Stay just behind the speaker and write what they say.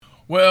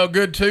Well,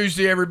 good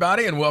Tuesday,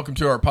 everybody, and welcome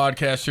to our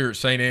podcast here at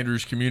St.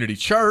 Andrew's Community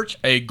Church,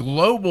 a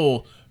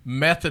global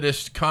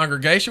Methodist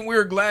congregation.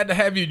 We're glad to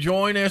have you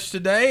join us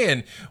today,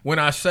 and when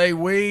I say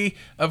we,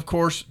 of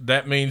course,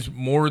 that means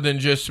more than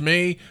just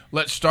me.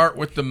 Let's start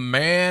with the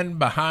man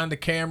behind the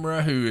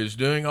camera who is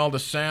doing all the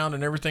sound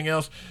and everything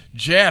else.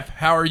 Jeff,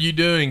 how are you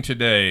doing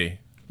today?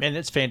 Man,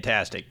 it's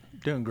fantastic.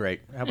 Doing great.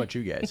 How about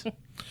you guys?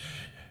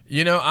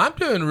 I'm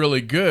doing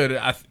really good.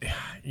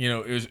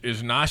 It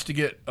was nice to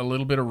get a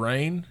little bit of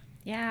rain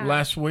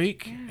last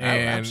week,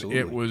 and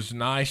it was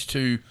nice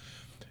to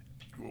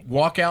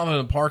walk out in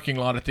the parking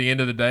lot at the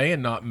end of the day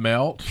and not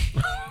melt.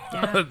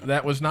 Yeah.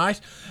 That was nice.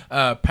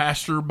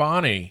 Pastor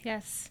Bonny.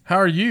 Yes. How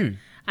are you?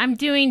 I'm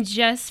doing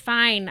just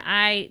fine.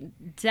 I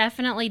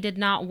definitely did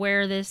not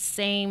wear this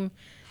same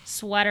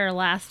sweater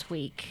last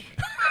week.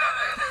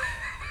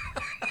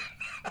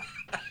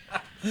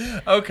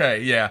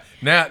 Okay, yeah.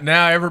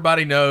 Now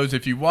everybody knows.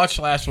 If you watched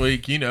last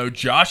week,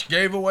 Josh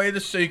gave away the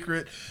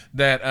secret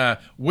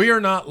that we are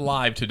not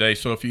live today.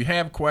 So if you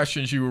have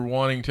questions you were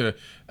wanting to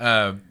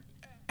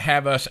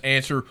have us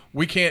answer,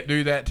 we can't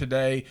do that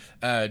today.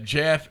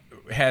 Jeff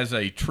has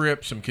a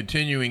trip, some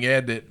continuing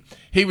ed that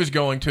he was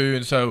going to,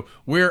 and so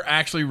we're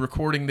actually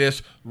recording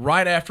this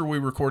right after we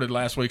recorded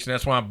last week's, and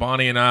that's why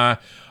Bonnie and I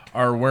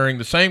are wearing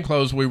the same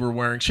clothes we were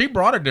wearing. She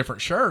brought a different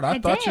shirt. I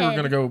thought you were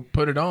going to go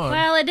put it on.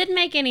 Well, it didn't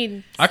make any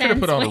sense. I could have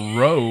put on a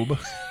robe.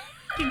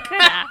 You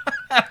could have.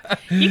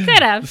 You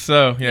could have.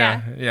 So,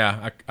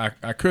 yeah,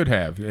 I could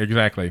have.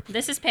 Exactly.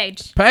 This is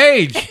Paige.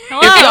 Paige.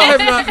 Hello. If y'all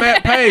have not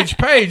met Paige,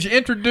 Paige,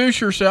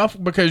 introduce yourself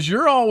because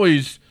you're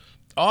always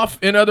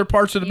off in other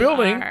parts of the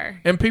building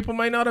and people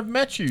may not have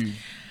met you.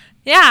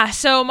 Yeah,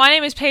 so my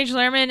name is Paige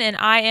Lehrmann, and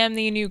I am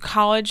the new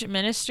college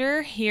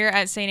minister here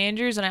at St.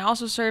 Andrew's, and I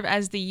also serve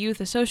as the youth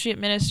associate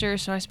minister,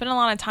 so I spend a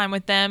lot of time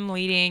with them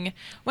leading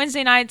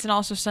Wednesday nights and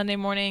also Sunday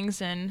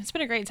mornings, and it's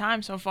been a great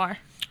time so far.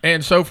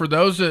 And so for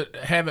those that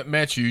haven't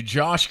met you,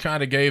 Josh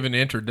kind of gave an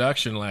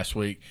introduction last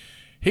week.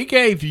 He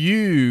gave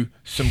you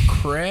some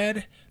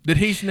cred that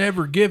he's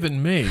never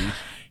given me.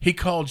 He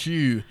called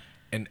you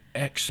an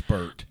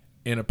expert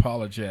in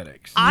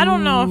apologetics. I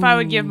don't know if I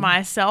would give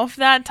myself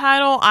that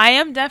title. I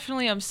am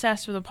definitely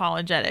obsessed with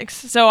apologetics.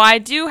 So I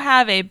do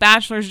have a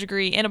bachelor's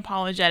degree in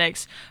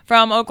apologetics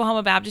from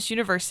Oklahoma Baptist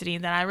University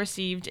that I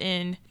received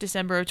in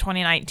December of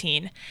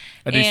 2019.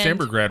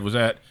 December grad, was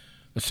that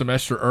a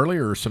semester early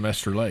or a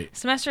semester late?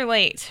 Semester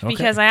late, Okay.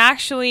 because I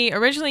actually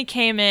originally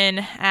came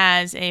in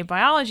as a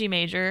biology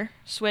major,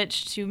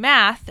 switched to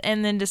math,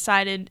 and then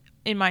decided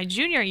in my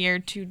junior year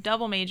to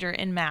double major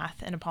in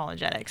math and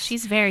apologetics.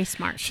 She's very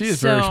smart. She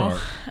is very smart.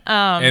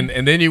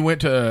 And then you went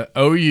to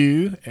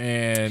OU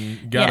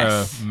and got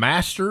a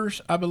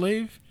master's, I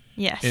believe,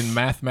 in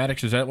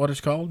mathematics. Is that what it's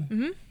called?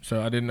 Mm-hmm.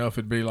 So I didn't know if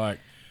it'd be like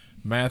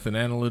math and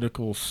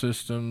analytical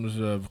systems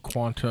of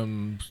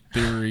quantum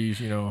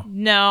theories,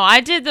 No, I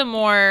did the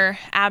more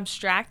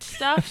abstract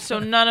stuff, so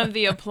none of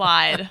the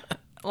applied,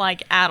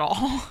 at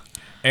all.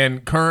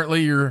 And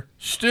currently you're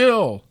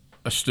still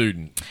a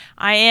student.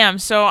 I am.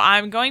 So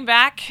I'm going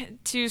back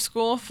to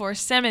school for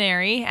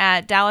seminary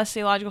at Dallas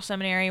Theological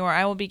Seminary, where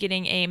I will be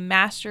getting a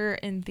Master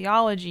in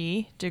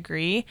Theology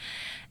degree.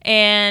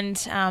 And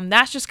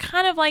that's just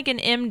kind of like an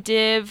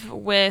MDiv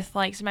with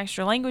some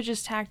extra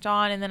languages tacked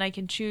on, and then I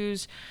can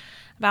choose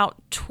about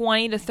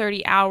 20 to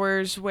 30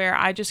 hours where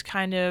I just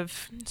kind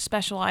of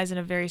specialize in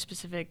a very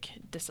specific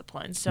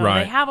discipline. So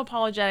They have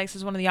apologetics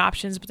as one of the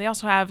options, but they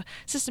also have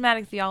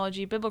systematic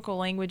theology, biblical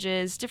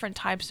languages, different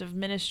types of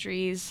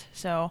ministries.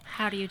 So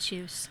how do you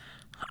choose?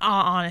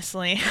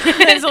 Honestly,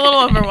 it's a little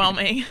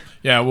overwhelming.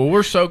 Yeah, well,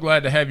 we're so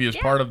glad to have you as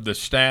part of the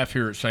staff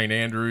here at St.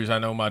 Andrew's. I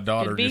know my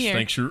daughter just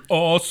thinks you're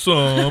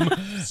awesome.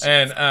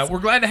 And we're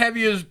glad to have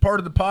you as part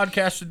of the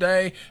podcast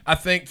today. I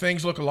think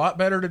things look a lot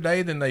better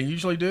today than they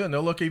usually do, and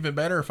they'll look even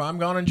better if I'm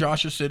gone and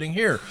Josh is sitting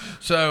here.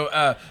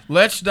 So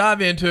let's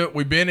dive into it.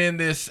 We've been in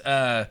this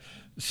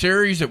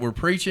series that we're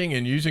preaching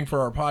and using for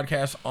our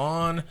podcast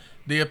on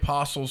the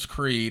Apostles'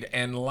 Creed.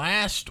 And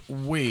last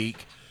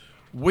week,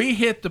 we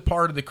hit the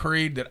part of the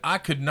creed that I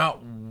could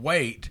not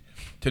wait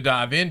to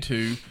dive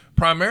into,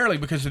 primarily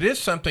because it is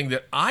something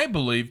that I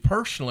believe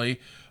personally,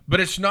 but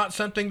it's not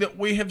something that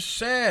we have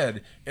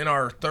said in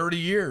our 30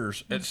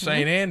 years at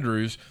St.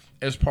 Andrew's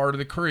as part of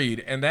the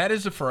creed. And that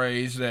is the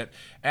phrase that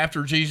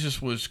after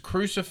Jesus was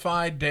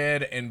crucified,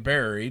 dead, and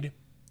buried,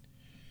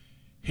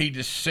 he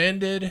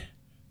descended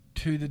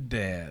to the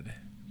dead.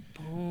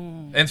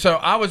 Boom. And so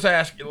I was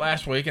asked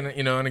last week, and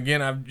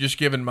again, I've just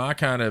given my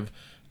kind of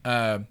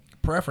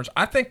preference.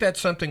 I think that's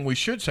something we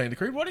should say in the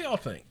creed. What do y'all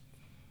think?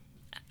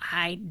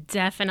 I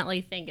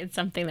definitely think it's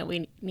something that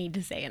we need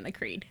to say in the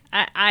creed.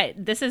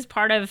 This is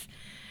part of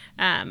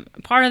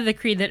the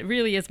creed that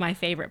really is my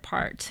favorite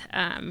part,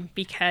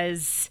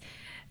 because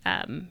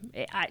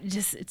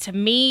to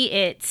me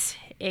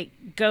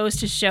it goes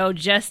to show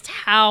just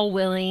how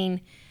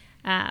willing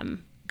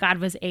God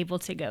was able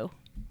to go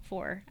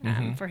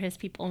for his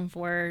people and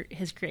for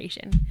his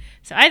creation.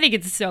 So I think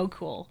it's so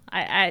cool.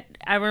 I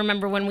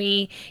remember when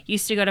we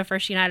used to go to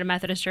First United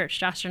Methodist Church,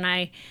 Josh and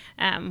I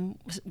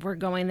were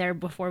going there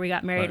before we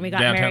got married. And we got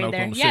downtown married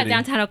there. Oklahoma Yeah, City.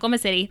 downtown Oklahoma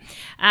City.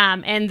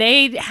 And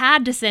they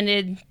had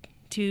descended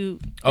to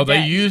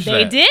they used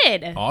They that.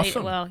 did.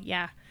 Awesome.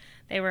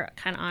 They were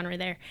kind of honored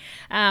there.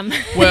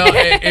 Well,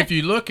 if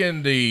you look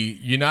in the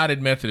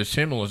United Methodist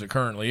hymnal as it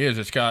currently is,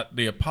 it's got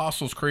the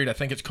Apostles' Creed. I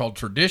think it's called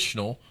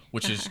traditional,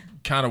 which is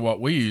kind of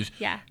what we use.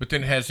 Yeah. But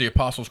then it has the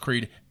Apostles'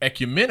 Creed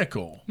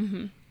ecumenical,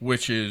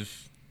 which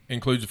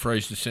includes the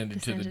phrase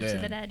descended to the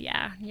dead.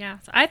 Yeah.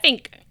 So I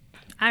think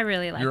I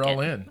really like it. You're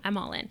all in. I'm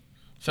all in.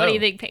 So, What do you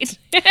think, Paige?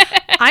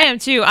 I am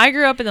too. I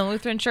grew up in the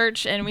Lutheran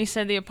church, and we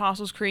said the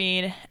Apostles'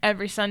 Creed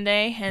every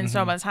Sunday. And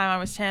so by the time I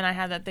was 10, I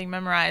had that thing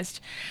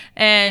memorized.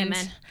 And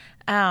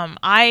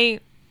I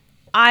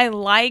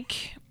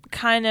like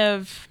kind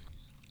of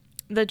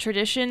the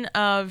tradition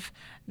of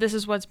this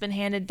is what's been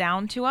handed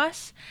down to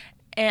us.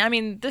 And I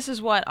mean, this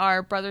is what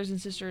our brothers and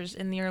sisters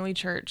in the early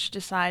church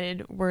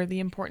decided were the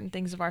important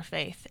things of our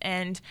faith.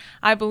 And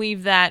I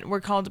believe that we're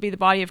called to be the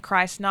body of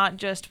Christ, not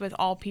just with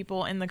all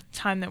people in the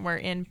time that we're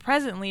in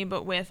presently,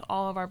 but with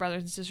all of our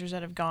brothers and sisters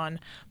that have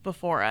gone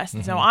before us.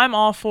 And so I'm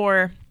all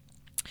for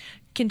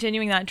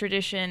continuing that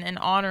tradition and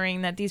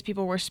honoring that these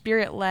people were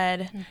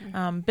spirit-led,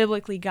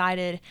 biblically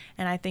guided.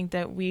 And I think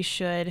that we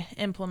should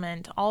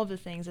implement all of the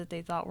things that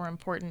they thought were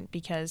important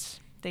because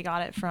they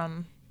got it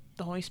from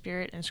the Holy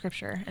Spirit and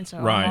Scripture, and so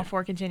I'm all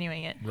for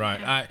continuing it. Right.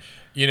 I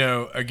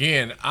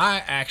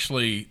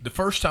actually, the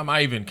first time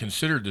I even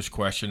considered this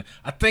question,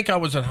 I think I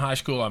was in high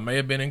school. I may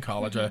have been in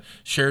college. I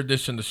shared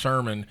this in the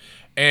sermon,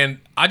 and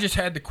I just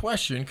had the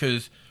question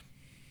because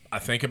I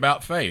think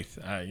about faith.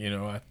 I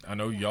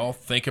know y'all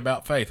think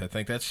about faith. I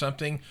think that's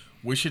something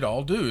we should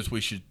all do, is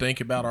we should think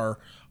about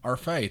our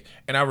faith.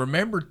 And I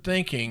remembered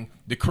thinking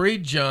the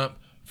creed jump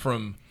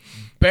from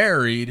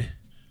buried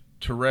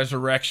to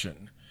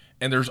resurrection.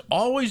 And there's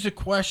always a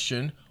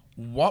question,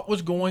 what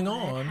was going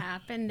on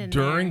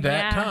during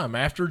that time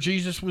after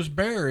Jesus was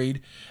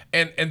buried?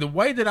 And the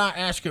way that I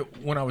asked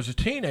it when I was a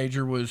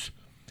teenager was,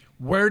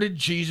 where did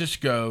Jesus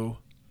go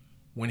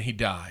when he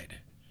died?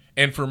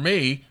 And for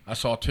me, I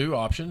saw two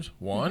options.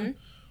 One,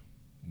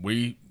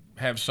 we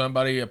have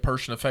a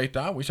person of faith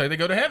die. We say they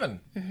go to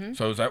heaven.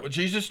 So is that what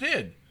Jesus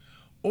did?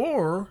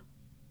 Or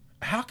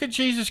how could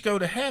Jesus go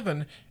to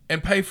heaven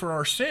and pay for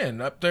our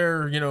sin up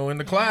there, in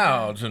the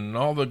clouds and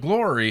all the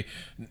glory?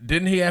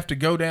 Didn't he have to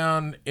go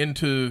down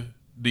into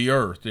the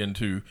earth,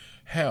 into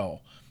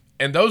hell?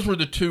 And those were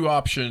the two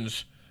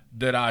options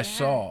that I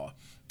saw.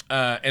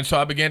 And so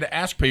I began to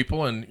ask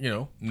people, and,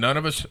 none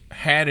of us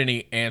had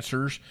any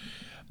answers.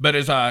 But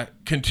as I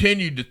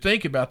continued to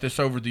think about this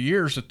over the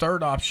years, the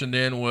third option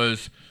then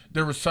was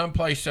there was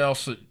someplace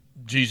else that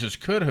Jesus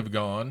could have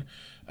gone,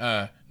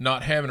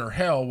 not heaven or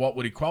hell. What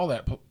would he call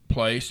that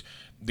place?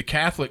 The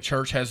Catholic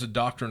Church has a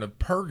doctrine of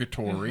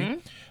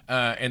purgatory,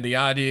 and the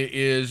idea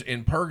is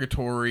in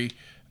purgatory,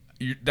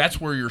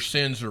 that's where your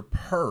sins are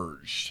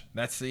purged.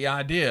 That's the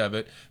idea of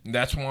it. And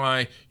that's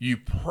why you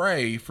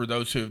pray for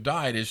those who have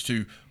died, is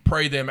to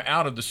pray them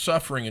out of the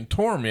suffering and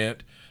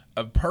torment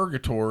of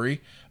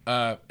purgatory.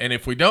 And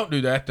if we don't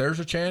do that, there's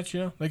a chance,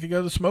 they could go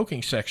to the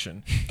smoking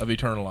section of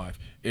eternal life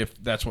if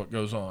that's what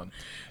goes on.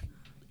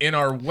 In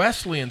our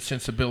Wesleyan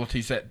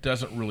sensibilities, that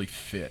doesn't really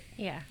fit.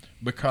 Yeah.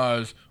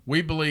 Because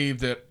we believe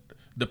that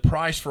the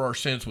price for our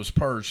sins was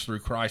purged through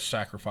Christ's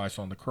sacrifice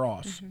on the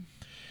cross.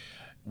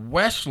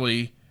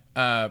 Wesley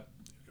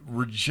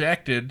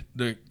rejected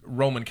the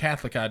Roman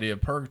Catholic idea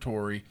of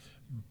purgatory,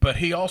 but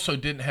he also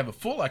didn't have a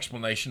full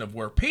explanation of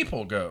where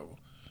people go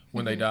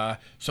when they die.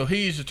 So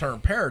he used the term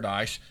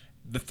paradise,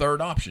 the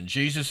third option.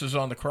 Jesus is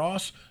on the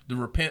cross, the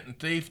repentant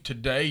thief,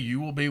 today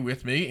you will be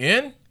with me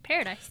in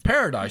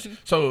paradise.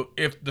 So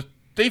if the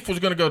thief was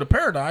going to go to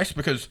paradise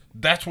because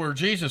that's where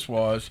Jesus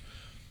was,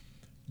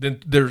 then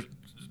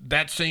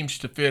that seems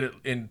to fit it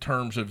in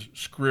terms of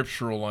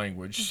scriptural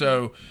language.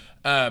 So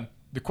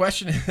the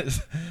question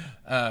is,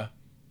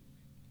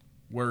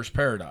 where's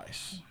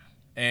paradise?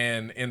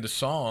 And in the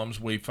Psalms,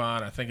 we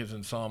find, I think it's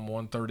in Psalm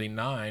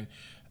 139,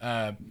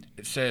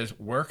 it says,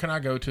 where can I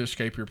go to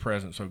escape your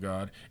presence, O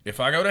God? If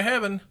I go to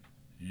heaven,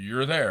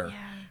 you're there.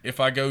 Yeah. If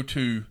I go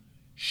to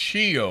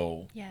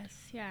Sheol,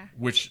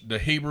 which the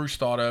Hebrews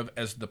thought of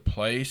as the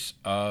place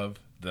of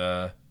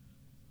the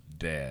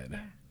dead,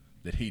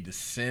 that he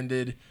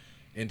descended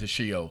into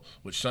Sheol,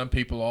 which some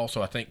people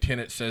also, I think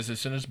Tennant says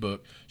this in his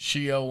book,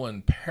 Sheol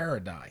and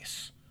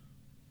paradise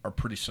are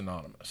pretty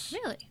synonymous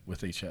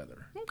with each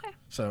other. Okay.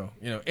 So,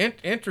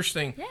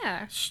 interesting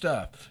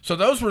stuff. So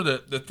those were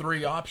the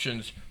three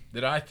options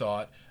that I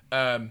thought.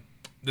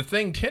 The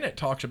thing Tennant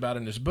talks about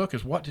in his book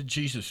is, what did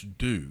Jesus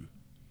do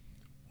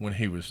when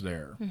he was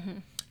there?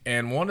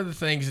 And one of the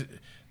things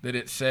that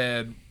it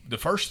said, the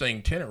first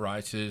thing Tennant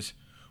writes is,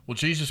 well,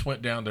 Jesus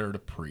went down there to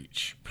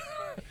preach.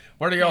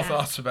 What are y'all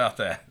thoughts about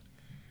that?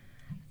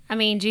 I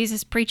mean,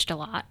 Jesus preached a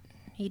lot.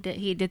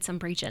 He did some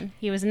preaching.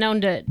 He was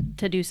known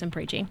to do some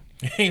preaching.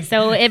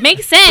 So it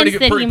makes sense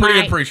that he might.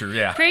 Pretty good preacher,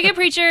 yeah. Pretty good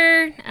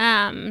preacher.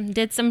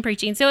 Did some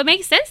preaching. So it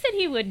makes sense that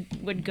he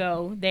would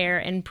go there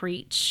and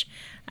preach,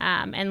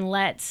 and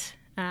let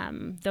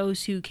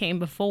those who came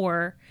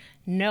before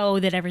know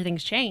that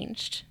everything's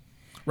changed.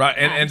 Right,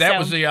 and that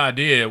was the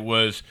idea,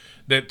 was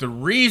that the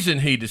reason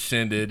he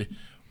descended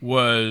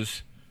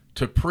was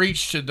to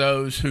preach to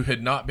those who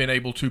had not been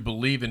able to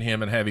believe in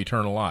him and have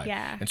eternal life.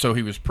 Yeah. And so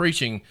he was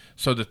preaching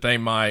so that they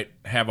might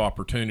have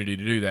opportunity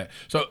to do that.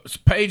 So,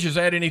 Paige, is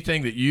that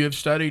anything that you have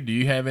studied? Do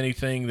you have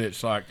anything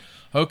that's like,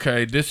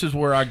 okay, this is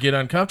where I get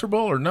uncomfortable,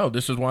 or no,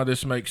 this is why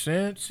this makes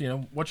sense?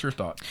 What's your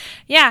thought?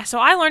 Yeah, so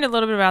I learned a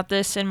little bit about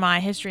this in my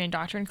history and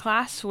doctrine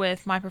class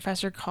with my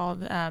professor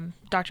called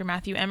Dr.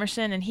 Matthew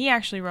Emerson, and he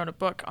actually wrote a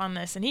book on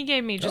this, and he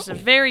gave me just a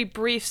very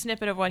brief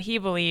snippet of what he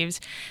believes,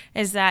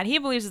 is that he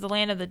believes that the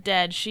land of the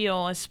dead,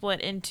 Sheol, is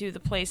split into the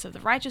place of the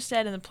righteous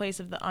dead and the place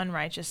of the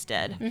unrighteous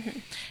dead. Mm-hmm.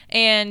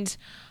 And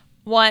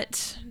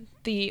what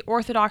the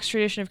Orthodox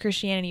tradition of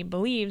Christianity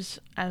believes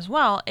as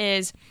well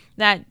is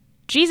that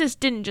Jesus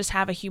didn't just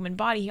have a human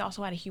body, he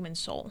also had a human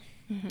soul.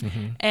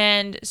 Mm-hmm.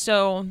 And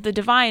so the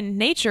divine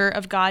nature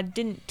of God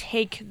didn't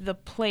take the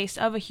place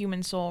of a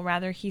human soul,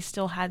 rather he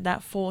still had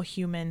that full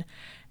human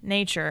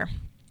nature.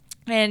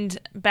 And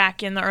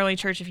back in the early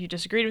church, if you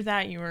disagreed with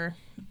that, you were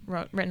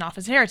written off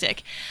as a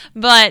heretic.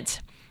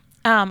 But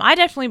I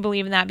definitely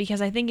believe in that,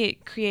 because I think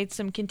it creates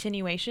some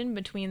continuation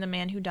between the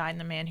man who died and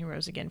the man who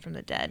rose again from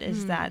the dead,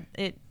 is that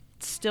it's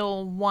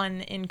still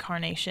one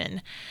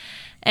incarnation.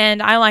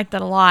 And I like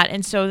that a lot.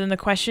 And so then the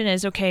question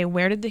is, okay,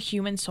 where did the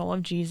human soul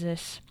of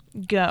Jesus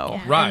go?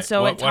 Yeah. Right. And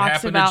so what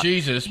happened about to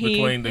Jesus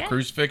between the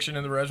crucifixion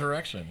and the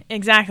resurrection?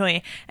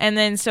 Exactly. And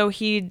then so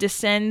he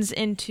descends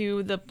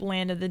into the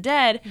land of the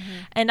dead. Mm-hmm.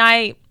 And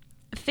I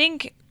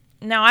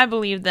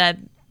believe that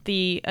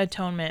the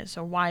atonement,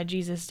 so why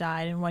Jesus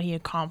died and what he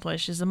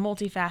accomplished, is a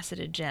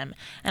multifaceted gem.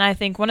 And I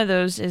think one of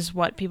those is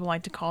what people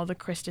like to call the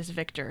Christus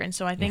Victor. And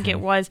so I think it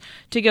was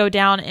to go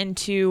down and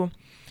to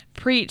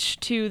preach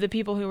to the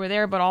people who were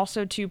there, but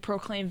also to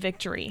proclaim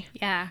victory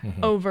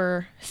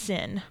over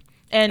sin.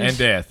 And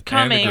death.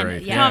 Coming, and the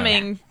grave.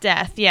 coming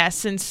death, yes,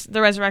 since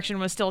the resurrection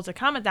was still to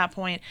come at that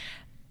point.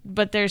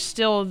 But there's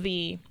still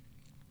the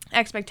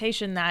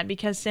expectation that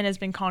because sin has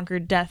been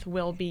conquered, death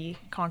will be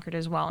conquered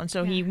as well. And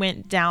so he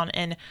went down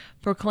and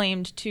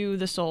proclaimed to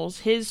the souls.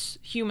 His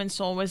human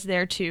soul was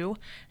there too,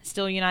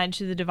 still united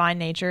to the divine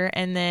nature.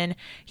 And then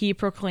he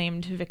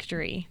proclaimed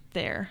victory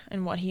there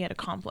and what he had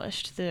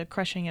accomplished, the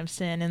crushing of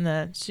sin and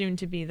the soon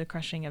to be the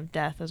crushing of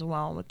death as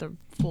well, with the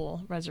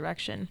full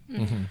resurrection.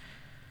 Mm-hmm.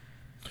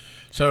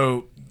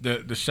 So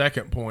the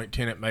second point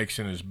Tennant makes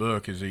in his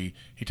book is he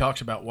talks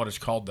about what is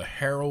called the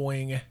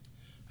harrowing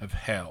of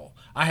hell.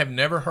 I have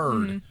never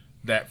heard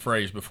that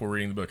phrase before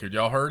reading the book. Have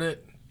y'all heard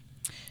it?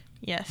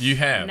 Yes. You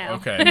have? No.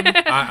 Okay.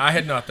 I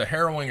had not. The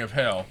harrowing of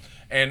hell.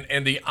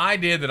 And the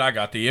idea that I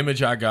got, the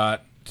image I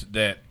got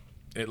that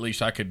at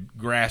least I could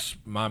grasp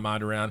my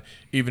mind around,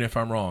 even if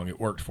I'm wrong, it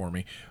worked for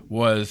me,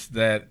 was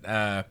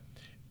that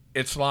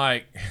it's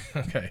like,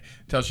 okay,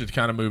 tells you the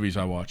kind of movies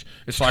I watch.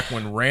 It's like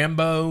when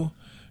Rambo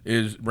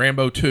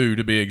 2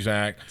 to be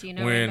exact, Do you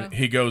know when Rambo?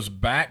 he goes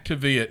back to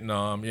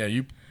Vietnam. Yeah,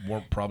 you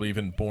weren't probably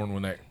even born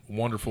when that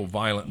wonderful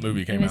violent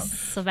movie came out.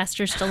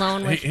 Sylvester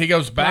Stallone with He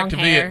goes back to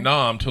long hair.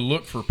 Vietnam to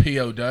look for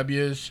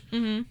POWs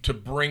to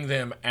bring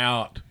them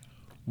out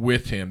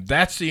with him.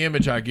 That's the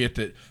image I get,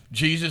 that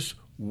Jesus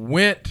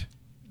went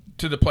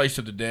to the place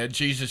of the dead.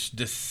 Jesus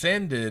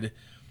descended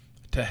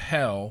to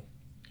hell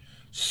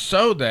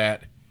so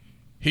that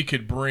he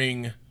could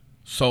bring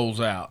souls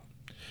out.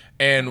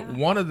 And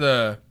one of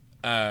the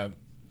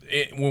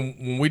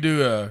when we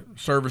do a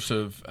service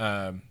of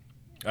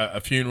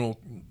a funeral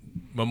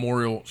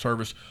memorial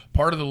service,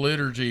 part of the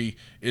liturgy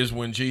is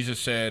when Jesus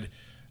said,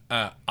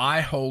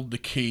 I hold the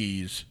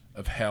keys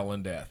of hell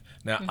and death.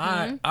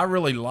 Now, I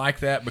really like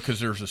that, because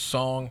there's a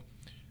song,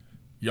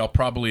 y'all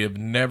probably have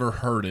never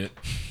heard it,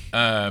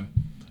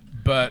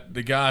 but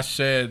the guy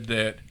said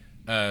that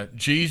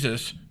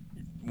Jesus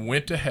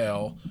went to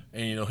hell,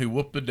 and he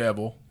whooped the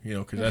devil,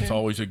 because that's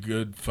always a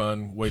good,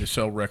 fun way to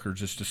sell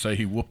records, is to say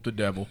he whooped the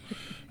devil.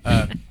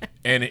 And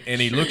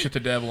he looks at the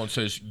devil and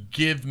says,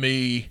 "Give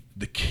me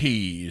the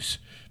keys,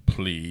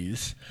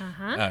 please,"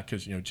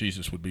 because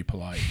Jesus would be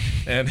polite,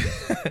 and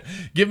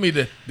give me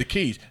the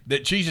keys.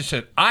 That Jesus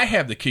said, "I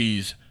have the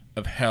keys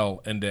of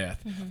hell and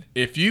death.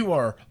 If you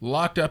are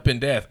locked up in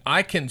death,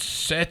 I can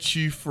set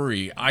you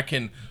free. I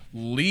can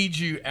lead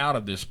you out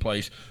of this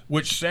place,"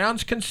 which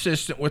sounds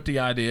consistent with the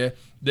idea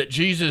that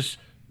Jesus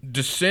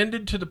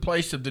descended to the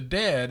place of the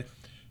dead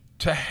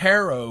to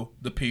harrow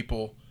the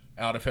people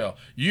out of hell.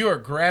 You are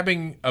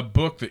grabbing a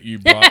book that you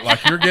brought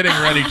like you're getting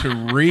ready to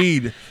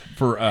read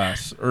for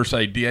us, or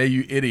say, "DA,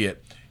 you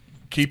idiot,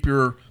 keep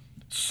your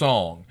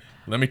song."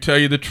 Let me tell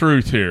you the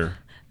truth here.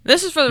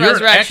 This is for the You're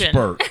resurrection.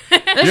 An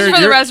expert. This is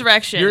for the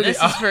resurrection. You're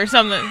This is for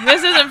something.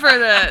 This isn't for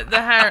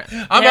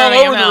the I'm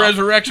all over the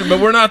resurrection, but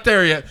we're not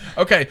there yet.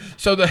 Okay,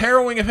 so the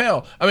harrowing of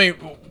hell. I mean,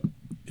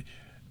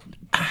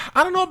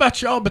 I don't know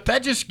about y'all, but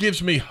that just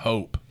gives me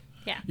hope.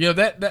 Yeah. You know,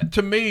 that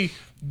to me,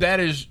 that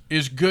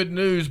is good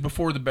news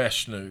before the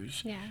best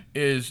news. Yeah.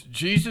 Is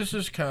Jesus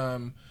has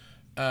come,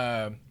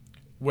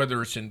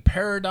 whether it's in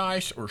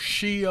paradise or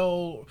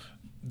Sheol,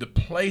 the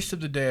place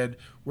of the dead,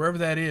 wherever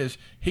that is,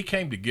 he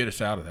came to get us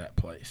out of that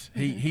place.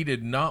 Mm-hmm. He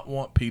did not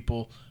want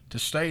people to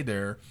stay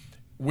there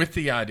with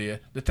the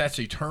idea that that's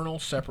eternal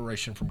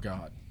separation from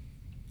God.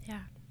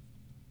 Yeah.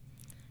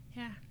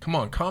 Yeah. Come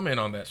on, comment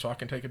on that so I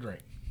can take a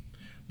drink.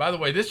 By the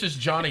way, this is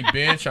Johnny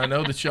Bench. I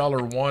know that y'all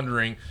are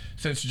wondering.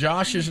 Since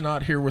Josh is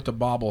not here with the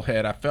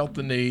bobblehead, I felt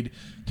the need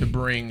to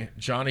bring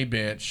Johnny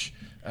Bench.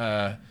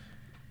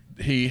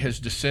 He has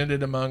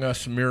descended among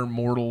us mere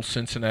mortal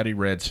Cincinnati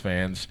Reds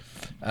fans,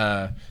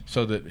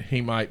 so that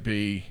he might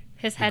be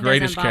His the head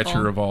greatest doesn't catcher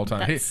bobble. of all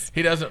time.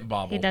 He doesn't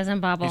bobble. He doesn't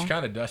bobble. He's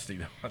kind of dusty,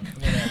 though. I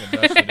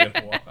haven't dusted in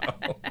a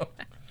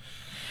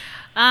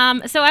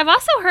while. So I've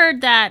also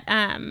heard that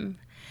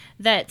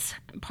that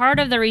part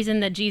of the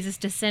reason that Jesus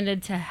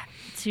descended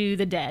to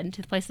the dead,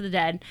 to the place of the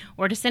dead,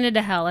 or descended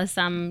to hell, as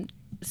some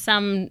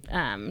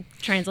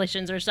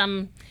translations or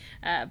some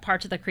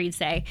parts of the creed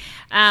say,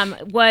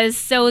 was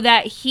so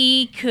that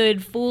he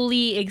could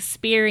fully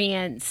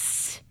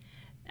experience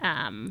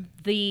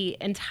the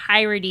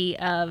entirety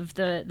of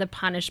the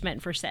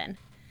punishment for sin.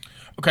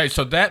 Okay,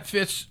 so that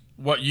fits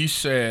what you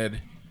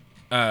said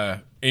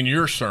in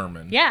your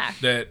sermon. Yeah.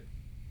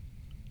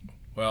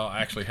 Well, I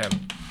actually have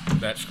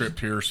that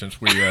script here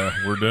since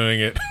we're doing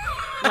it.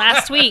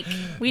 Last week.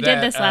 We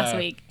did this last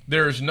week.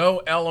 There is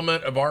no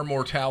element of our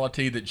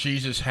mortality that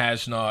Jesus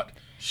has not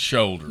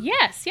shouldered.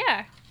 Yes,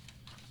 yeah.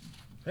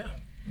 Yeah.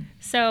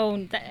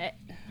 So, I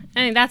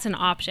mean, that's an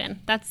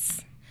option.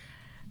 That's,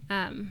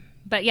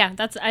 but yeah,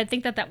 I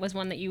think that was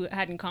one that you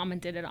hadn't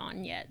commented it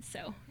on yet.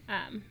 So,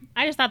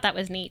 I just thought that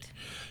was neat.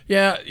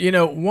 Yeah,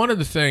 one of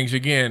the things,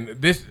 again,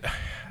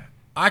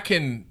 I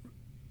can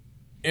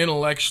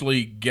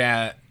intellectually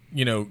get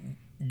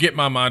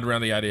my mind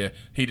around the idea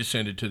he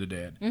descended to the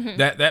dead. Mm-hmm.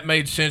 That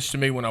made sense to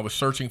me when I was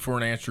searching for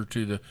an answer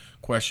to the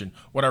question.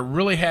 What I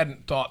really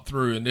hadn't thought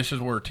through, and this is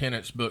where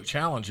Tenet's book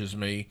challenges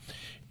me,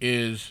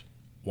 is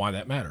why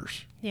that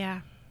matters.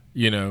 Yeah.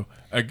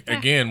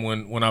 Again,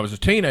 when I was a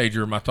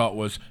teenager, my thought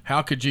was,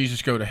 how could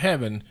Jesus go to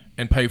heaven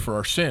and pay for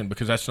our sin?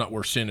 Because that's not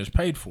where sin is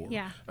paid for.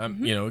 Yeah.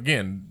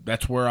 Again,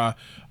 that's where I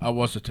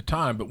was at the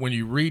time. But when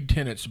you read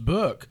Tenet's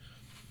book,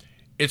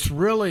 it's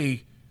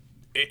really...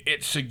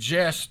 It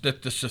suggests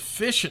that the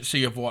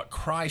sufficiency of what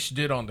Christ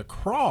did on the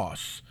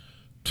cross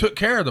took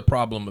care of the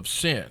problem of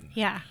sin.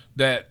 Yeah.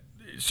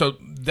 So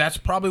that's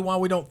probably why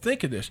we don't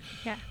think of this.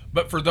 Yeah.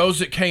 But for those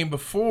that came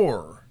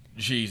before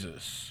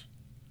Jesus,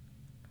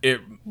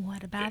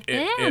 what about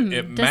them?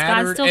 Does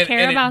God still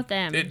care about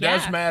them? It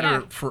does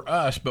matter for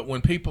us, but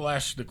when people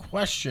ask the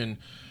question,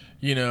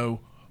 well,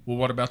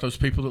 what about those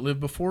people that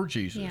lived before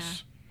Jesus?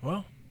 Yeah.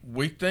 Well,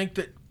 we think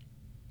that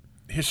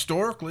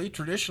historically,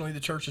 traditionally, the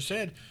church has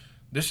said,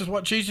 this is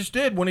what Jesus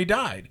did when he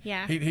died.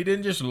 Yeah. He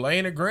didn't just lay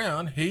in the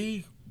ground.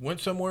 He went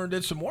somewhere and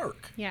did some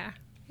work. Yeah.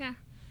 Yeah.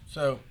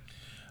 So,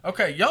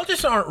 okay, y'all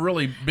just aren't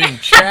really being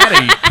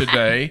chatty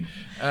today.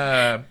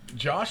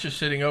 Josh is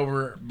sitting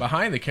over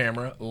behind the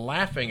camera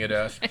laughing at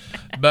us.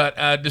 But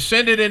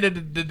descended into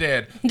the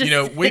dead.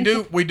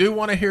 We do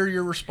want to hear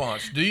your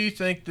response. Do you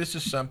think this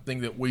is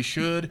something that we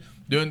should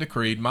do in the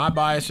creed? My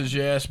bias is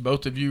yes.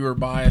 Both of you are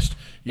biased.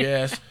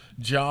 Yes.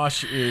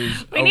 Josh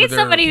is We need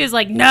somebody who's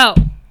like,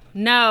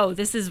 no,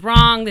 this is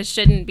wrong. This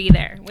shouldn't be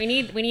there. We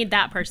need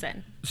that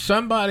person.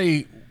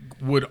 Somebody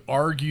would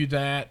argue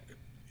that,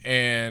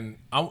 and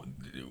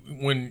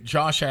when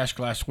Josh asked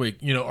last week,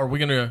 are we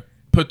going to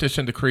put this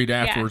in the creed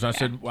afterwards? I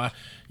said, well,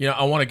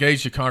 I want to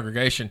gauge the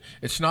congregation.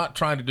 It's not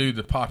trying to do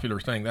the popular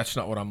thing. That's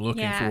not what I'm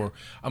looking for.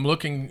 I'm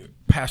looking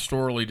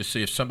pastorally to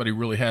see if somebody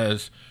really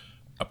has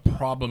a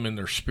problem in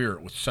their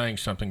spirit with saying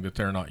something that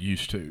they're not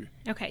used to.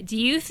 Okay. Do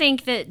you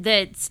think that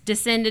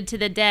descended to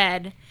the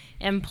dead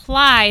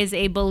implies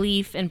a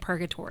belief in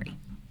purgatory?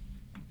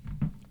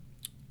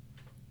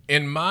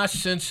 In my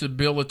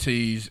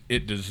sensibilities,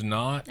 it does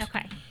not.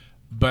 Okay.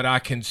 But I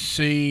can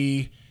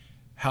see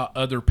how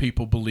other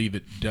people believe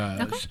it does.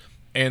 Okay.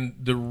 And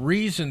the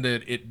reason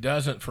that it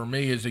doesn't for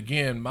me is,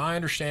 again, my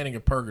understanding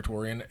of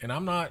purgatory, and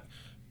I'm not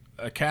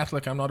a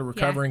Catholic, I'm not a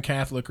recovering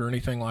Catholic or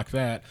anything like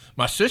that.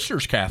 My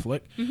sister's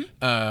Catholic.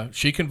 Mm-hmm.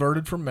 She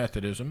converted from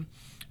Methodism.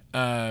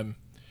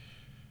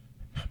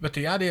 But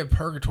the idea of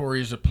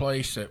purgatory is a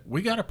place that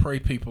we got to pray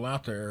people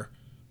out there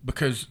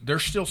because they're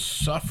still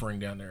suffering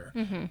down there.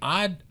 Mm-hmm.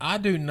 I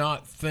do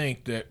not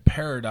think that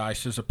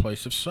paradise is a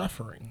place of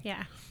suffering.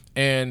 Yeah.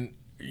 And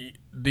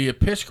the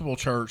Episcopal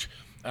Church,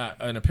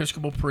 an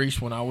Episcopal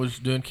priest, when I was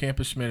doing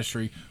campus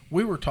ministry,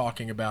 we were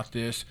talking about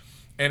this.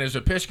 And as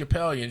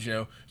Episcopalians,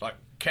 like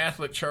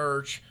Catholic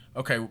Church,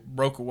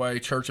 broke away,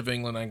 Church of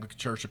England, Anglican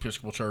Church,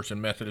 Episcopal Church,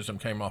 and Methodism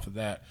came off of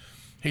that.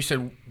 He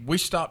said, we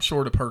stopped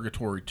short of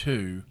purgatory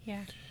too.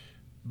 Yeah.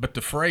 But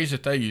the phrase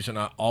that they use, and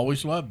I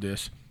always love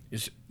this,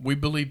 is we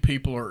believe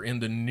people are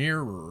in the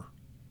nearer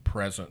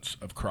presence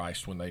of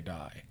Christ when they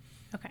die.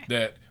 Okay.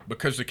 That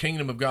because the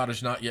kingdom of God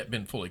has not yet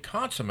been fully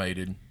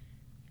consummated,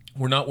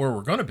 we're not where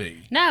we're going to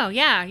be. No,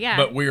 yeah.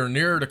 But we are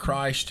nearer to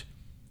Christ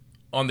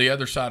on the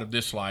other side of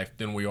this life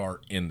than we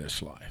are in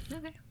this life.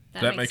 Okay.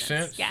 Does that make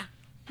sense? Yeah.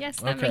 Yes,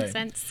 that makes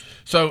sense.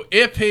 So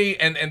if he,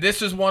 and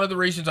this is one of the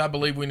reasons I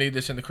believe we need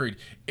this in the creed,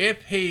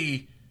 if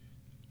he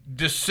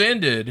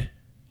descended,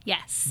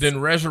 yes,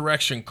 then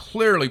resurrection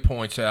clearly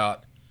points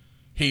out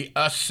he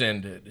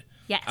ascended.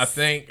 Yes. I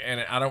think, and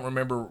I don't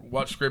remember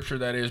what scripture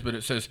that is, but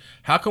it says,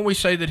 how can we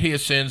say that he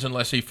ascends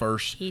unless he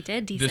first he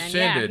did descend?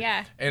 descended?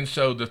 Yeah. And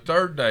so the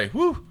third day,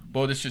 whew,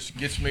 boy, this just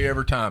gets me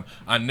every time.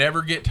 I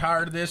never get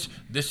tired of this.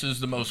 This is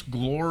the most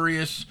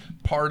glorious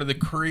part of the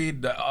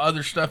creed. The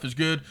other stuff is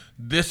good.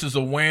 This is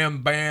a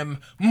wham, bam,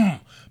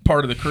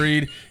 part of the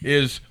creed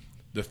is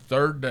the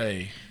third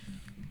day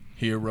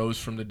he arose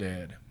from the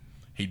dead.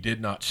 He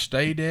did not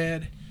stay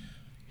dead.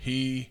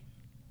 He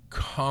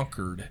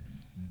conquered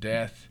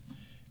death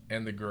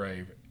and the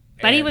grave.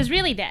 But he was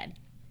really dead.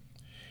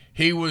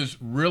 He was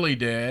really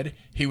dead.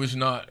 He was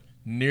not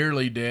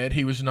nearly dead.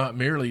 He was not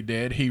merely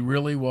dead. He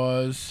really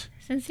was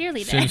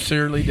sincerely dead.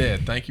 Sincerely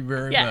dead. Thank you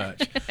very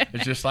much.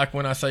 It's just like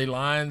when I say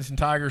lions and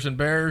tigers and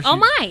bears. Oh,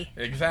 my.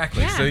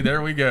 Exactly. Yeah. See,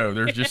 there we go.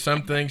 There's just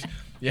some things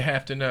you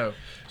have to know.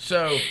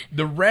 So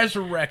the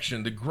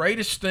resurrection, the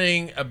greatest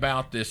thing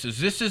about this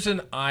is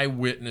an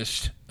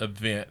eyewitness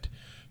event.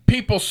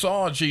 People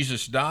saw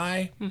Jesus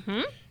die.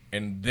 Mm-hmm.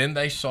 And then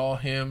they saw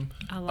him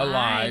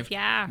alive.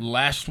 Yeah.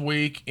 Last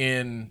week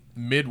in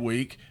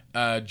midweek,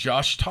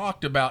 Josh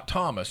talked about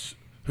Thomas,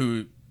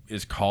 who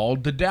is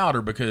called the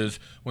doubter, because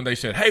when they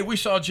said, hey, we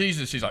saw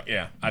Jesus, he's like,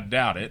 yeah, I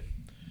doubt it,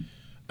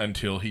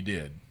 until he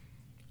did.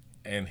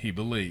 And he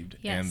believed.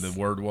 Yes. And the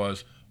word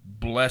was,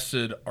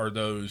 blessed are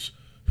those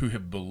who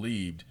have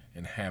believed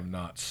and have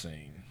not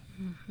seen.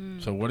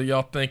 Mm-hmm. So what do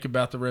y'all think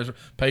about the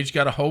resurrection? Paige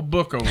got a whole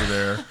book over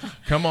there.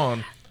 Come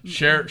on.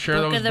 Share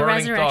those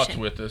burning thoughts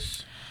with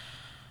us.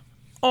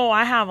 Oh,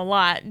 I have a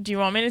lot. Do you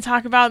want me to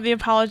talk about the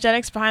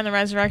apologetics behind the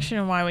resurrection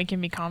and why we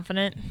can be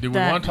confident? Do we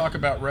want to talk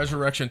about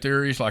resurrection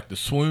theories like the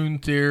swoon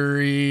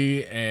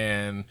theory?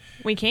 And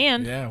we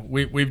can. Yeah,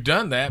 we've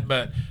done that,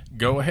 but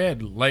go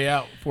ahead, lay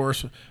out for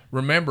us.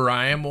 Remember,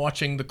 I am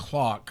watching the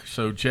clock,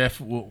 so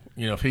Jeff will,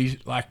 if he's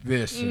like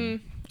this. Okay.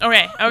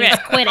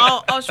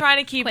 I'll try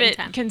to keep it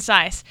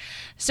concise.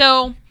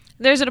 So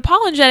there's an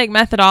apologetic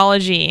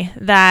methodology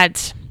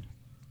that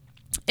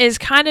is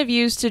kind of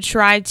used to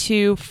try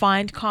to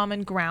find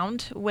common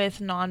ground with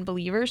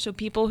non-believers, so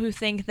people who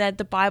think that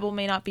the Bible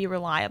may not be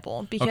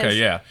reliable. Okay,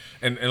 yeah.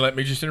 And let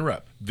me just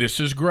interrupt. This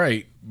is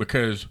great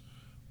because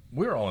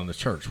we're all in the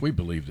church. We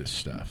believe this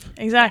stuff.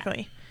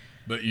 Exactly.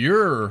 But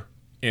your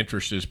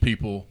interest is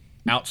people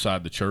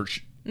outside the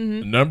church.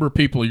 Mm-hmm. A number of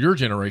people of your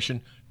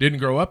generation didn't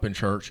grow up in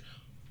church,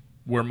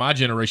 where my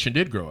generation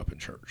did grow up in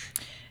church.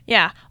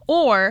 Yeah,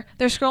 or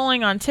they're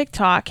scrolling on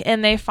TikTok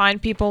and they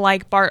find people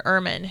like Bart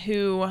Ehrman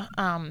who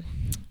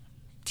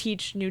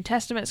teach New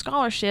Testament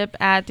scholarship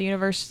at the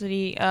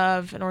University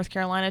of North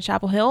Carolina,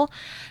 Chapel Hill,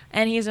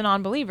 and he's a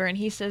non-believer, and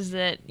he says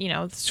that,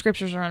 the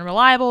scriptures are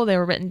unreliable, they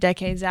were written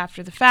decades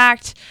after the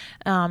fact,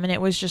 and it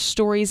was just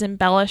stories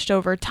embellished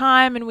over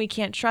time, and we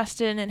can't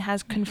trust it, and it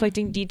has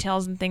conflicting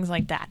details and things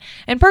like that.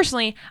 And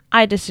personally,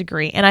 I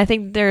disagree, and I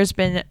think there's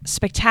been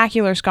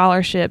spectacular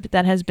scholarship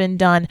that has been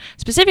done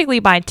specifically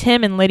by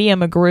Tim and Lydia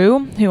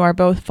McGrew, who are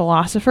both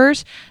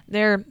philosophers.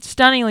 They're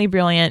stunningly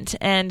brilliant,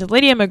 and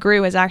Lydia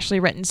McGrew has actually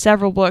written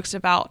several books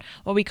about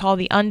what we call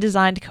the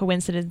undesigned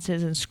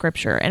coincidences in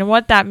Scripture. And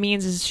what that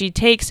means is she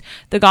takes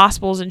the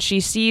Gospels and she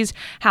sees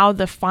how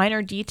the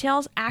finer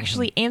details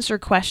actually answer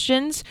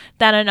questions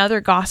that another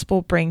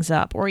Gospel brings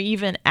up, or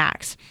even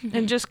Acts,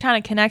 and just kind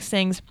of connects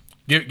things.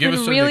 Give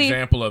us an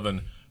example of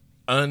an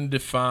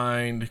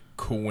undefined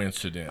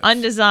coincidence.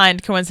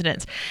 Undesigned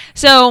coincidence.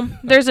 So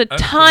there's a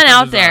ton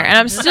out there, and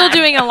I'm still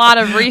doing a lot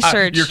of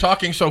research. You're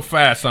talking so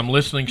fast, I'm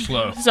listening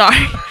slow.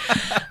 Sorry.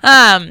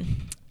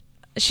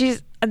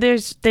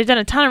 They've done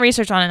a ton of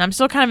research on it, and I'm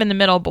still kind of in the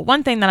middle, but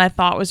one thing that I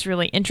thought was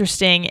really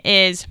interesting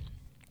is,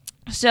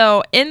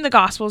 so in the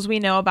Gospels, we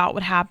know about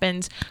what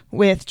happens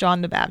with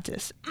John the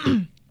Baptist.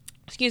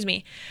 Excuse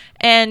me.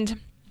 And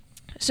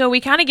so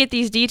we kind of get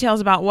these details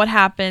about what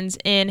happens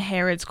in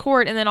Herod's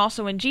court, and then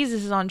also when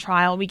Jesus is on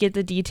trial, we get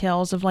the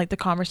details of like the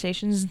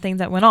conversations and things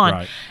that went on.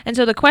 Right. And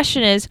so the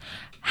question is,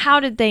 how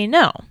did they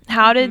know?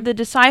 How did the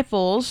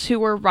disciples who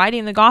were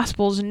writing the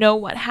Gospels know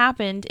what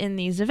happened in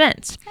these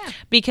events? Yeah.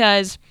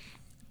 Because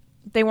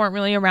they weren't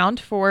really around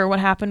for what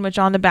happened with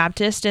John the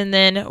Baptist. And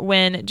then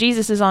when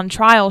Jesus is on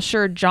trial,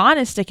 sure, John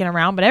is sticking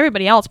around, but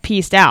everybody else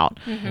pieced out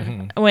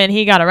when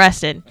he got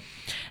arrested.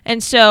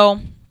 And so,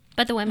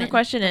 but the women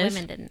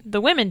didn't.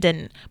 The women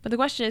didn't. But the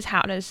question is,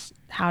 how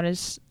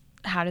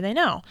do they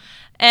know?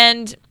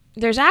 And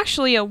there's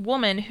actually a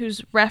woman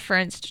who's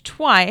referenced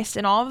twice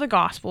in all of the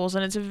Gospels,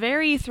 and it's a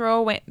very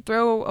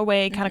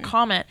throwaway kind of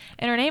comment,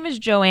 and her name is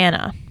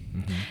Joanna.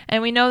 Mm-hmm.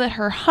 And we know that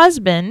her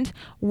husband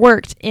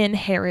worked in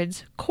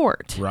Herod's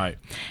court. Right.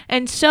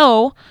 And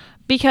so,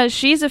 because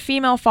she's a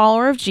female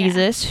follower of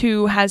Jesus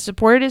who has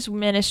supported his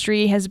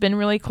ministry, has been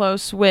really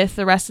close with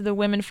the rest of the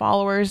women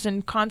followers,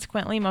 and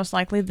consequently, most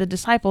likely, the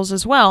disciples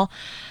as well.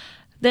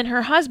 Then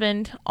her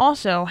husband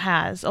also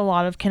has a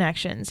lot of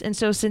connections. And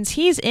so since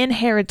he's in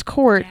Herod's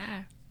court,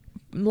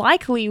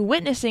 likely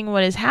witnessing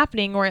what is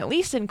happening, or at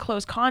least in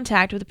close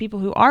contact with the people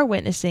who are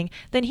witnessing,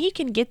 then he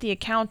can get the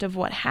account of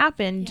what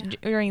happened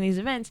during these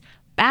events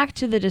back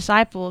to the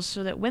disciples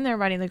so that when they're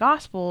writing the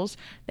Gospels,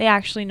 they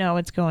actually know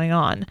what's going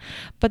on.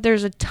 But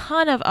there's a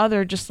ton of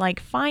other just like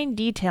fine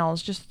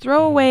details, just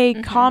throwaway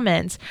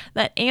comments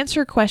that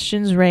answer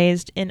questions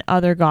raised in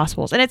other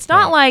Gospels. And it's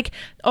not like,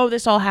 oh,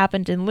 this all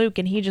happened in Luke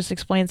and he just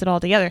explains it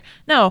all together.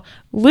 No,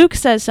 Luke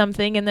says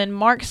something and then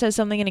Mark says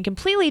something in a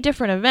completely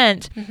different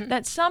event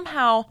that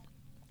somehow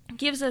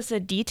gives us a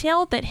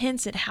detail that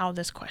hints at how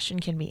this question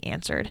can be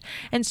answered.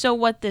 And so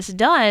what this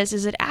does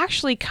is it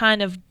actually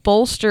kind of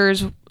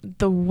bolsters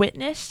the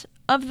witness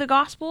of the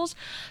Gospels.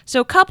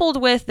 So coupled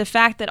with the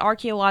fact that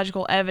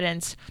archaeological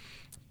evidence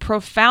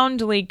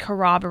profoundly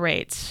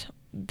corroborates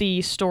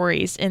the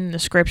stories in the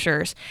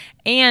scriptures,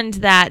 and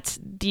that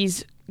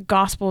these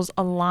Gospels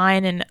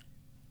align in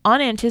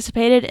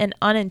unanticipated and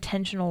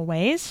unintentional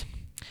ways,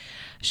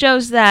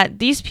 shows that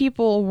these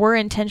people were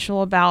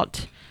intentional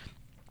about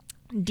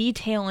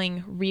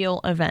detailing real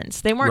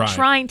events. They weren't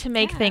trying to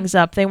make things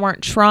up. They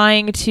weren't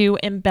trying to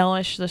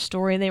embellish the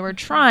story. They were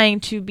trying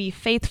to be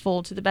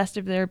faithful to the best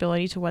of their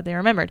ability to what they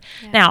remembered.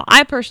 Now,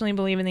 I personally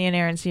believe in the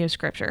inerrancy of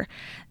Scripture.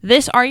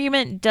 This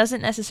argument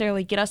doesn't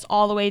necessarily get us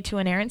all the way to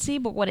inerrancy,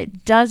 but what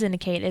it does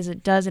indicate is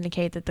it does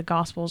indicate that the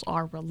Gospels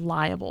are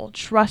reliable,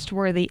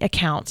 trustworthy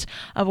accounts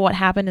of what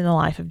happened in the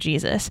life of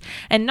Jesus.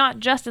 And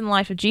not just in the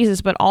life of Jesus,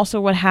 but also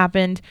what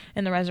happened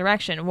in the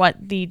resurrection, what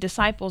the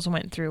disciples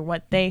went through,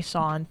 what they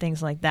saw, and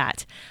things like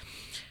that.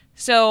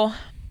 So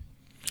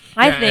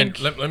I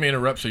think... Let me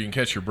interrupt so you can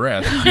catch your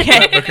breath.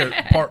 Because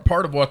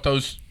part of what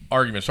those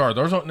arguments are,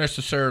 those aren't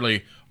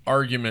necessarily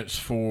arguments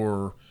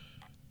for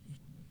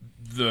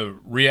the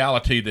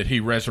reality that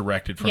he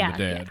resurrected from the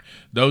dead.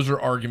 Those are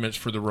arguments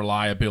for the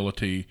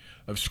reliability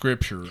of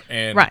Scripture.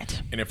 And,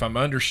 and if I'm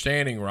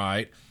understanding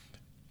right,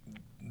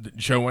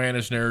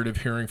 Joanna's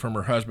narrative, hearing from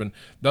her husband,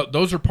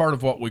 those are part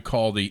of what we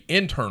call the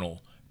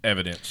internal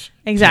evidence.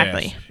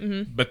 Exactly.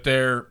 But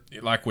they're,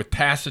 like with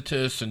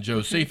Tacitus and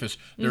Josephus,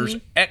 there's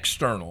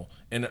external.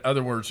 In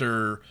other words,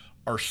 there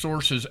are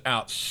sources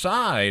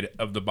outside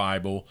of the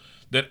Bible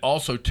that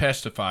also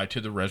testify to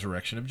the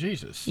resurrection of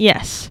Jesus.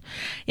 Yes.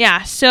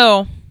 Yeah,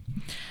 so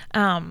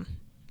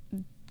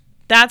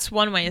that's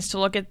one way, is to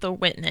look at the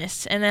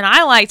witness. And then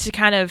I like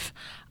to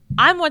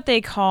I'm what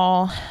they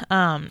call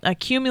a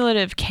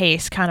cumulative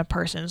case kind of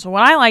person. So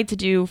what I like to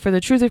do for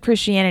the truth of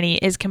Christianity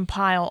is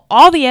compile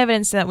all the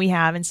evidence that we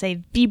have and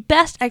say the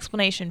best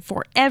explanation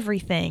for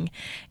everything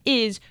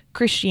is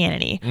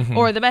Christianity,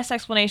 or the best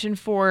explanation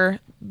for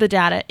the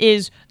data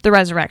is the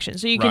resurrection.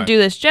 So you can do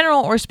this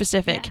general or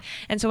specific.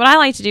 And so what I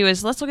like to do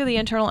is, let's look at the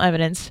internal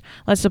evidence,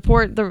 let's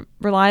support the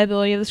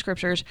reliability of the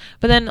scriptures,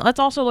 but then let's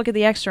also look at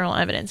the external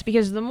evidence,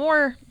 because the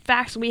more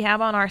facts we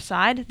have on our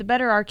side, the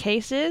better our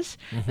case is,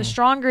 the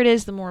stronger it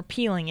is, the more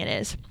appealing it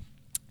is.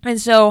 And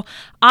so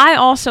I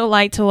also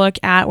like to look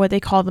at what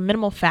they call the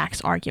minimal facts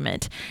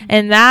argument.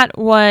 And that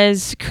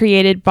was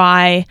created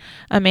by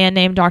a man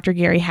named Dr.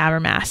 Gary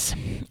Habermas.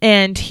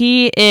 And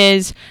he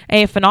is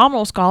a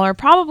phenomenal scholar,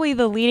 probably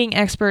the leading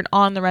expert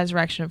on the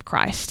resurrection of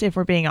Christ, if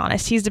we're being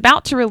honest. He's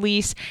about to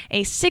release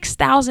a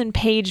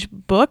 6,000-page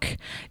book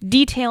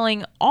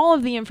detailing all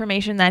of the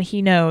information that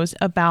he knows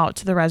about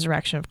the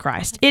resurrection of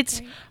Christ.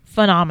 It's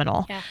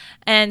phenomenal.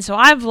 And so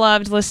I've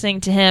loved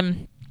listening to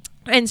him.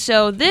 And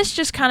so this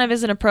just kind of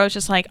is an approach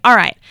that's like, all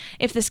right,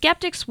 if the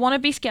skeptics want to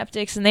be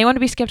skeptics and they want to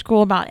be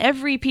skeptical about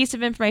every piece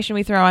of information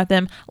we throw at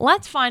them,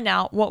 let's find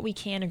out what we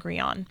can agree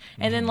on.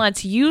 And then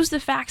let's use the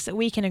facts that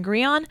we can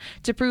agree on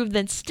to prove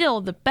that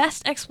still the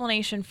best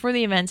explanation for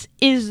the events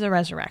is the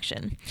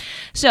resurrection.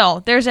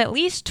 So there's at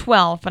least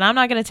 12, but I'm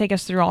not going to take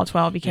us through all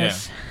 12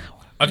 because...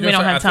 I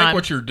think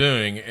what you're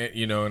doing,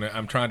 and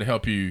I'm trying to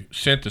help you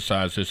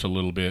synthesize this a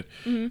little bit.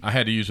 I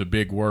had to use a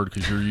big word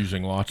because you're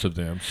using lots of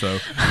them. So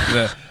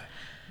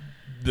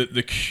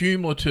the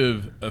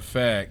cumulative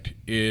effect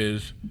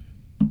is,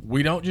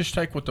 we don't just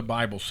take what the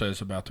Bible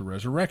says about the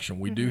resurrection.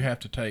 We do have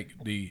to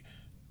take the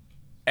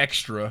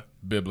extra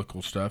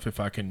biblical stuff, if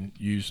I can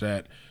use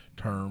that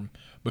term,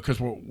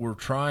 because what we're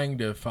trying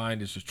to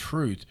find is the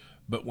truth.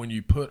 But when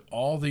you put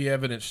all the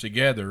evidence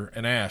together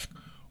and ask,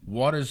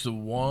 what is the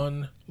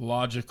one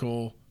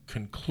logical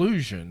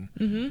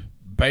conclusion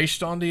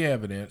based on the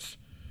evidence,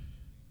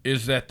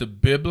 is that the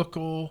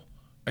biblical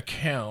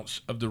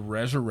accounts of the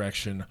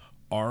resurrection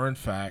are in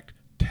fact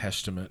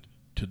testament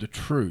to the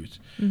truth.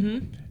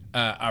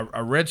 I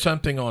read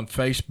something on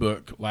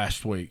Facebook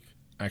last week.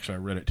 Actually, I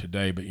read it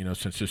today, but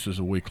since this is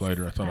a week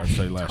later, I thought I'd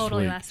say last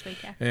totally week. last week,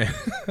 yeah.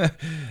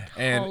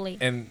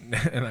 and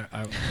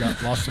I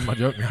got lost in my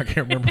joke. And I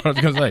can't remember what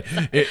I was going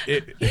to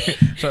say.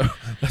 So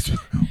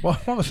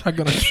what was I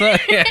going to say?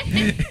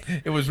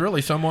 It was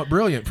really somewhat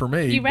brilliant for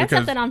me. You read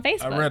something on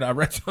Facebook. I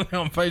read something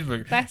on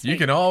Facebook. Last You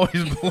week. can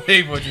always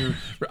believe what you.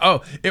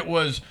 Oh, it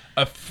was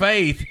a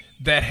faith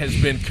that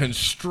has been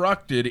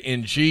constructed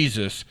in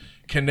Jesus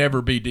can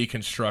never be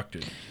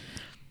deconstructed.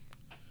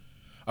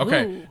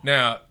 Okay, Ooh.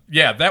 now,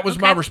 yeah, that was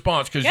my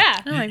response because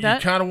Yeah. I like you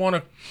that. kind of want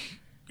to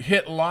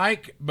hit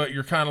but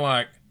you're kind of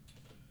like,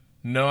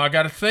 no, I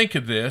got to think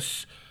of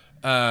this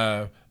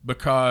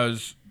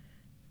because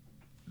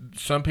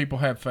some people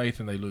have faith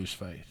and they lose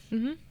faith.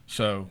 Mm-hmm.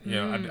 So,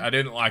 I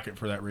didn't like it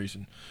for that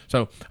reason.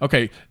 So,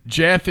 okay,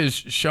 Jeff is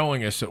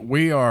showing us that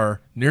we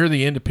are near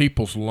the end of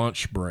people's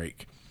lunch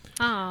break.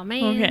 Oh,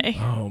 man. Okay.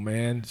 Oh,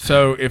 man.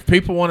 So if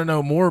people want to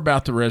know more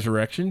about the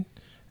resurrection,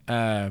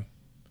 come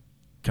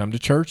to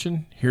church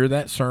and hear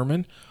that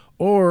sermon.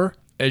 Or,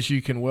 as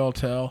you can well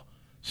tell,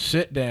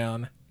 sit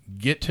down,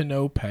 get to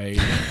know Paige,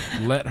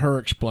 let her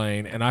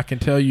explain. And I can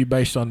tell you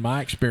based on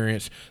my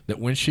experience that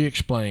when she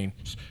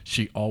explains,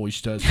 she always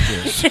does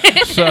this.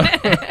 So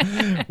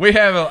we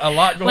have a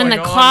lot going on. When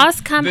the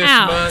claws come this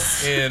out,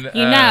 month in,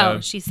 you know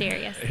she's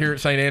serious. Here at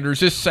St. Andrews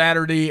this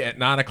Saturday at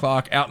 9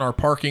 o'clock out in our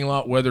parking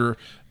lot, weather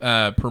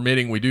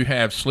permitting. We do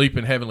have Sleep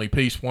in Heavenly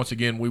Peace. Once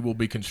again, we will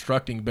be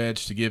constructing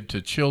beds to give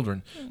to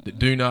children that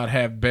do not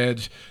have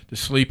beds to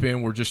sleep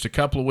in. We're just a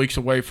couple of weeks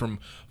away from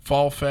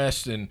Fall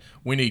Fest, and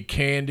we need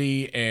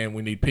candy, and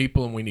we need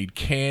people, and we need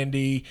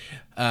candy,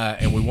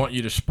 and we want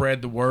you to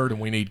spread the word, and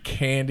we need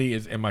candy.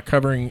 Am I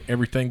covering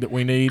everything that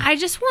we need? I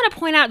just want to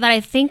point out that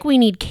I think we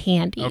need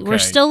candy. Okay. We're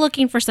still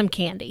looking for some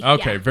candy.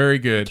 Okay, Yeah. very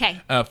good.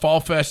 Okay. Fall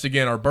Fest,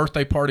 again, our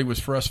birthday party was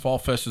for us. Fall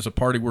Fest is a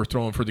party we're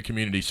throwing for the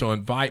community. So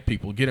invite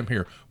people, get them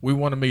here. We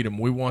want to meet them.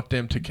 We want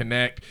them to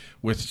connect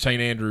with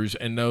St. Andrews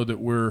and know that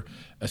we're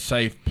a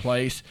safe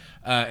place.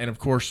 And, of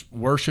course,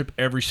 worship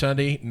every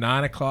Sunday,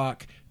 9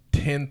 o'clock,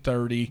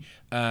 10:30,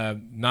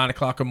 9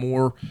 o'clock or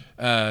more,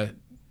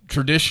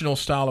 traditional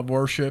style of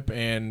worship,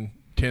 and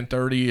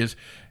 10:30 is,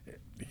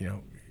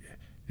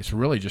 it's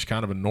really just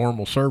kind of a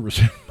normal service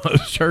in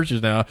most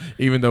churches now,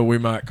 even though we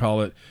might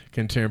call it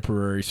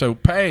contemporary. So,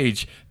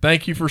 Paige,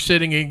 thank you for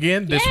sitting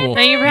again. This will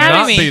Thank you for having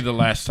not me. be the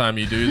last time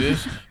you do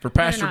this. For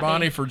Pastor not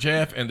Bonny, be. for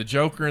Jeff, and the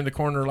Joker in the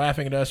corner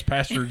laughing at us,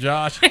 Pastor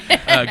Josh,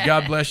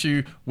 God bless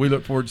you. We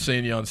look forward to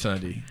seeing you on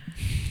Sunday.